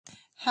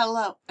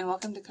Hello and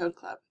welcome to Code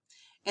Club.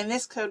 In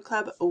this Code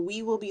Club,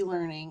 we will be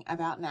learning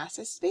about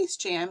NASA's Space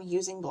Jam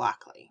using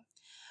Blockly.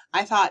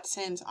 I thought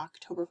since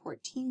October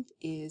 14th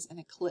is an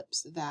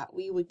eclipse that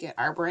we would get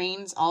our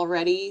brains all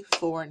ready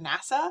for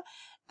NASA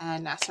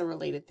and NASA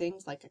related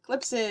things like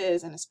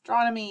eclipses and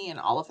astronomy and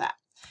all of that.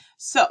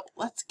 So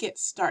let's get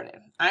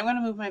started. I'm going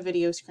to move my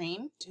video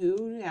screen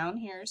to down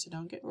here, so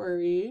don't get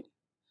worried.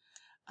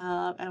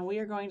 And we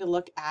are going to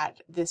look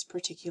at this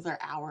particular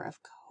hour of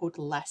code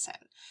lesson.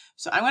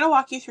 So I'm going to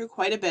walk you through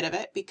quite a bit of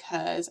it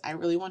because I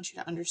really want you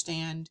to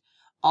understand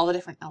all the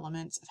different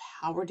elements of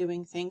how we're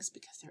doing things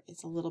because there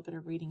is a little bit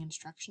of reading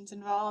instructions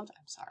involved.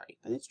 I'm sorry,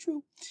 but it's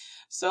true.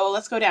 So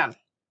let's go down.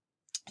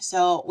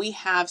 So we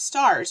have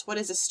stars. What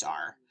is a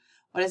star?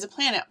 What is a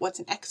planet? What's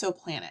an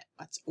exoplanet?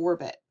 What's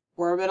orbit?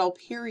 Orbital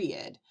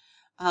period.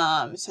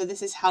 So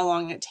this is how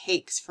long it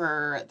takes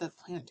for the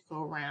planet to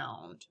go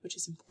around, which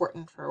is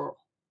important for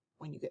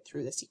when you get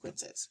through the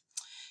sequences.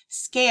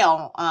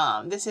 Scale,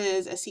 this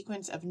is a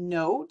sequence of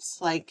notes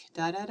like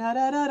da da da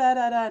da da da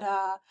da da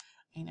da.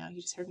 I know,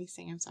 you just heard me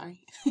sing, I'm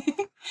sorry.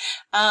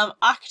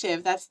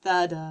 Octave, that's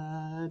the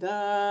da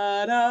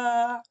da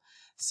da.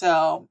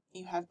 So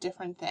you have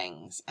different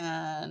things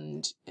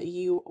and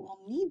you will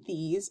need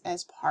these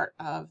as part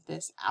of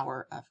this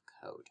hour of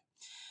code.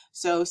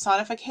 So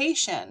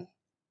sonification.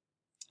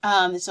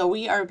 So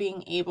we are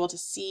being able to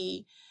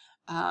see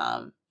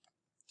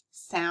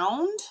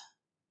sound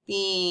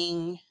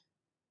being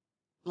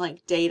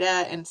like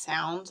data and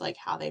sound, like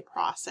how they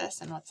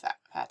process and what's that?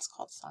 That's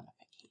called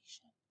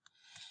sonification.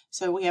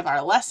 So we have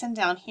our lesson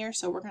down here.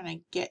 So we're going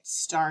to get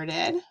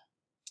started.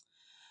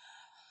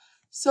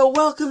 So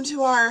welcome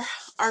to our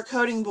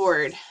coding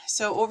board.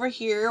 So over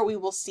here, we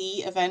will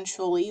see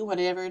eventually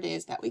whatever it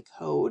is that we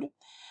code.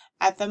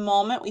 At the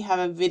moment, we have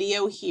a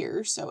video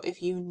here. So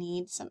if you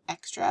need some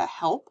extra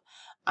help,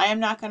 I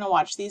am not going to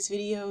watch these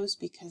videos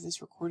because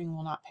this recording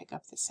will not pick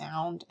up the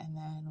sound and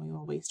then we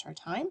will waste our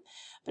time.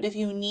 But if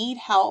you need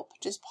help,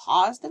 just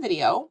pause the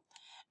video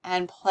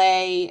and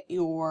play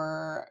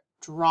your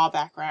draw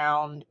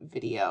background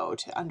video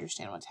to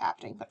understand what's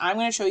happening. But I'm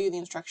going to show you the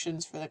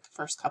instructions for the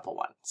first couple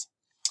ones.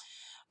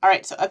 All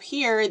right, so up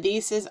here,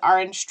 this is our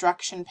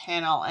instruction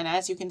panel. And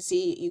as you can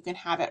see, you can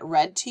have it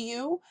read to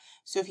you.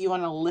 So if you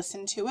want to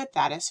listen to it,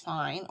 that is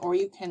fine. Or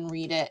you can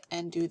read it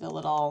and do the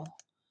little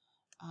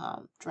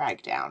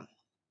drag down.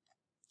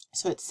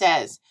 So it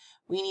says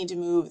we need to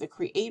move the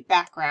create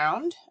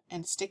background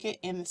and stick it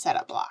in the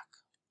setup block.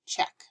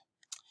 Check.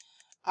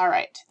 All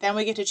right, then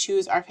we get to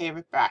choose our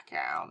favorite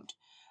background.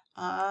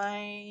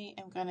 I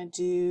am going to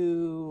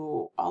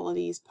do all of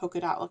these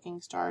polka dot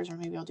looking stars, or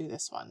maybe I'll do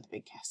this one, the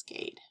big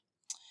cascade.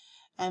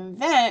 And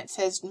then it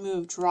says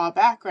move draw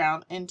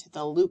background into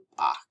the loop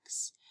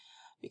box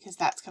because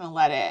that's going to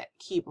let it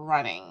keep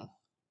running.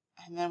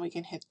 And then we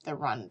can hit the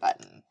run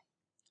button.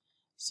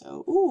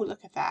 So, ooh,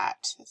 look at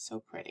that. It's so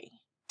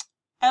pretty.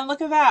 And look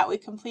at that. We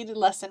completed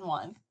lesson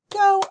 1.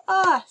 Go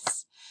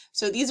us!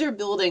 So these are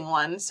building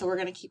ones, so we're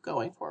going to keep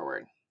going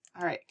forward.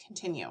 All right,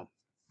 continue.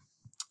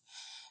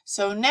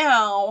 So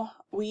now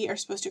we are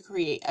supposed to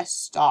create a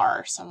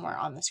star somewhere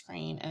on the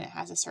screen, and it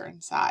has a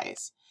certain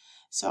size.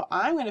 So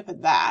I'm going to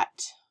put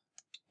that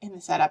in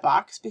the setup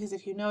box because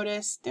if you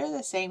notice, they're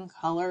the same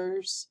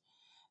colors.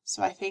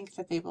 So I think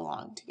that they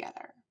belong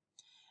together.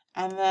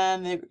 And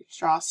then the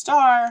draw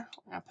star,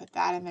 we're going to put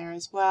that in there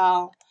as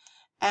well.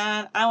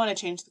 And I want to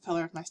change the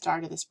color of my star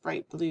to this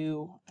bright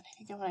blue. And I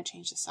think I want to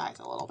change the size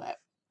a little bit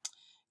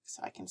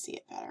so I can see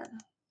it better.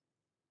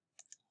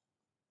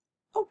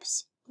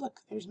 Oops, look,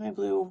 there's my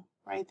blue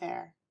right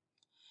there.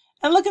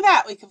 And look at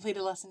that, we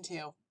completed lesson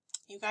 2.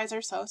 You guys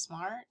are so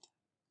smart.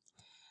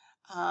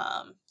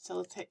 So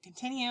let's hit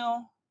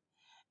continue.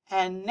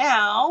 And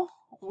now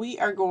we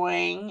are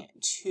going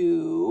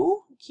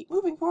to keep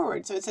moving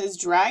forward. So it says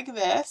drag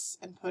this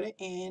and put it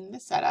in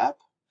the setup.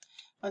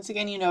 Once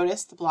again, you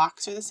notice the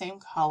blocks are the same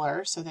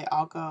color, so they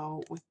all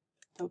go with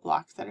the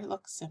blocks that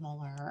look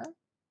similar.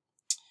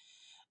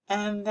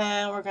 And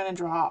then we're going to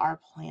draw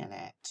our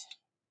planet.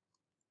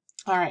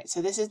 All right,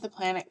 so this is the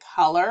planet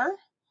color.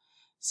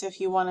 So if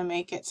you want to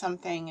make it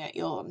something that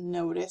you'll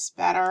notice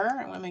better,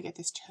 I'm going to make it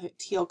this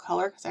teal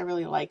color because I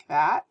really like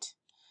that.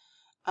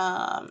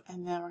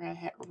 And then we're going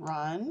to hit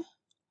run.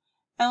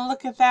 And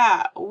look at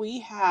that. We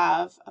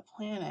have a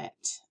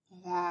planet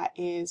that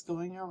is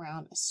going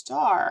around a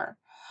star.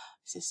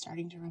 Is this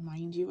starting to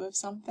remind you of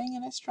something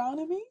in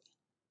astronomy?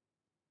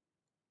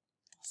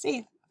 Let's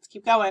see. Let's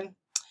keep going.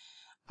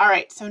 All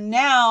right. So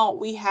now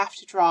we have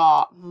to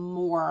draw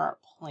more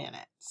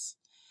planets.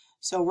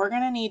 So we're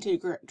going to need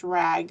to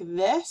drag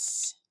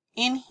this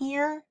in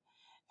here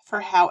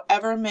for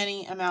however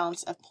many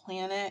amounts of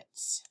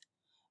planets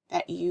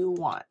that you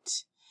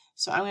want.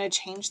 So I'm going to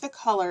change the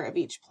color of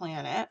each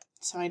planet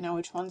so I know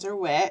which ones are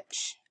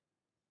which.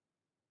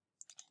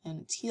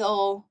 And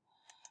teal,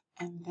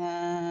 and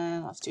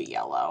then let's do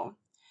yellow.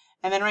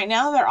 And then right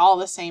now they're all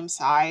the same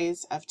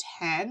size of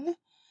 10.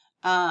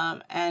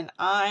 And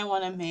I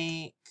want to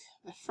make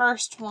the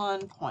first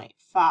one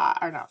 0.5,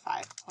 or not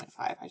 5,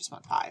 0.5, I just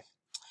want 5.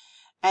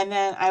 And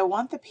then I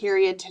want the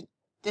period to,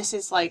 this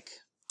is like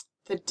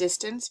the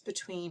distance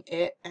between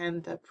it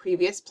and the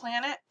previous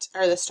planet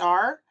or the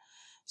star.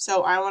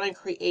 So I want to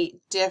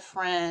create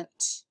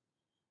different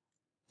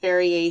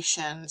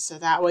variations so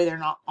that way they're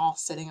not all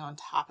sitting on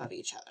top of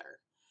each other.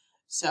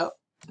 So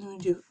I'm going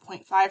to do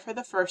 0.5 for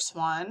the first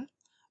one,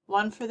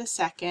 1 for the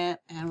second,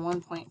 and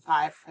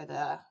 1.5 for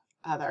the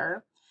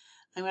other.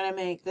 I'm going to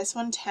make this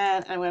one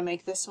 10, and I'm going to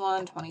make this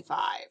one 25.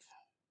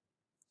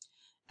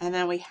 And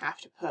then we have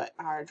to put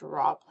our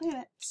draw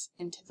planets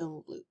into the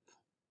loop.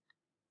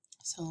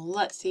 So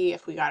let's see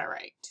if we got it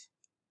right.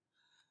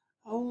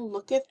 Oh,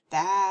 look at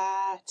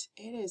that.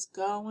 It is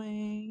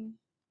going.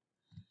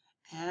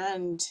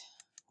 And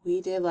we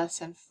did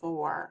lesson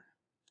 4.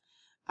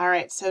 All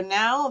right, so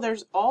now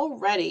there's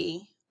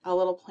already a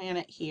little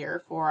planet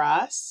here for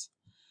us.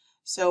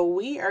 So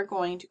we are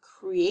going to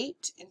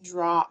create and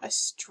draw a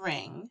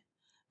string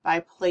by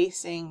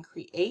placing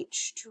create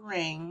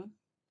string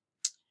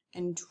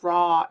and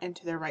draw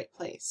into the right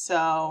place.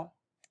 So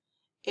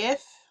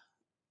if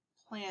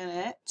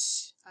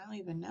planet, I don't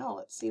even know,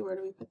 let's see, where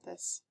do we put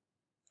this?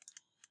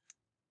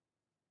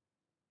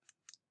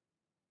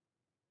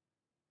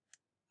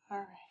 All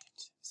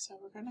right, so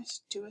we're going to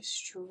do a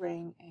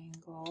string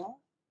angle,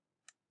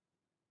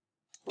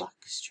 pluck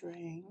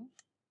string.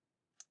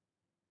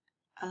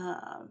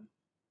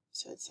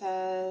 So it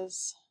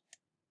says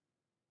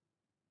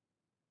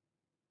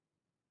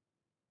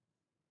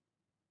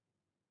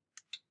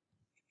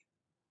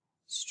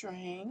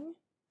string.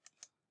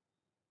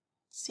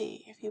 Let's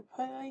see, if you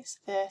place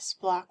this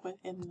block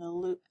within the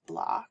loop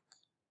block,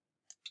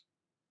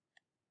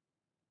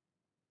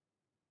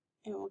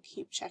 it will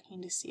keep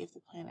checking to see if the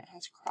planet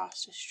has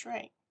crossed a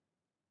string.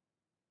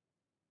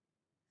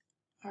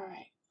 All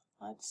right,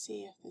 let's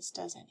see if this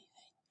does anything.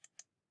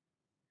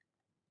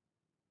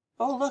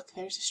 Oh, look,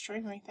 there's a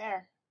string right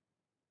there.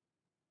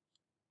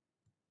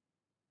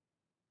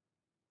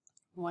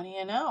 What do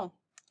you know?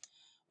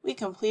 We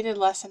completed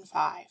lesson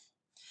 5.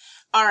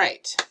 All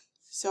right,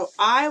 so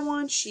I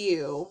want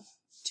you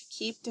to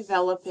keep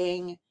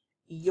developing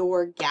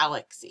your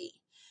galaxy.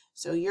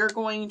 So you're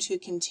going to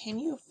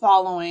continue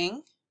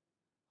following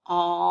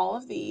all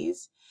of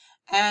these,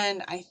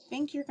 and I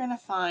think you're going to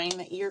find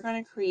that you're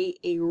going to create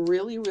a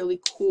really,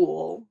 really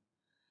cool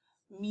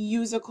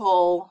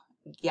musical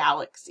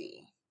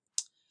galaxy.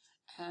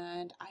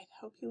 And I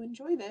hope you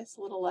enjoy this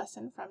little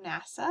lesson from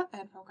NASA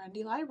and from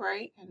Grundy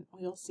Library, and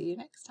we'll see you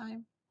next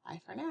time.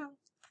 Bye for now.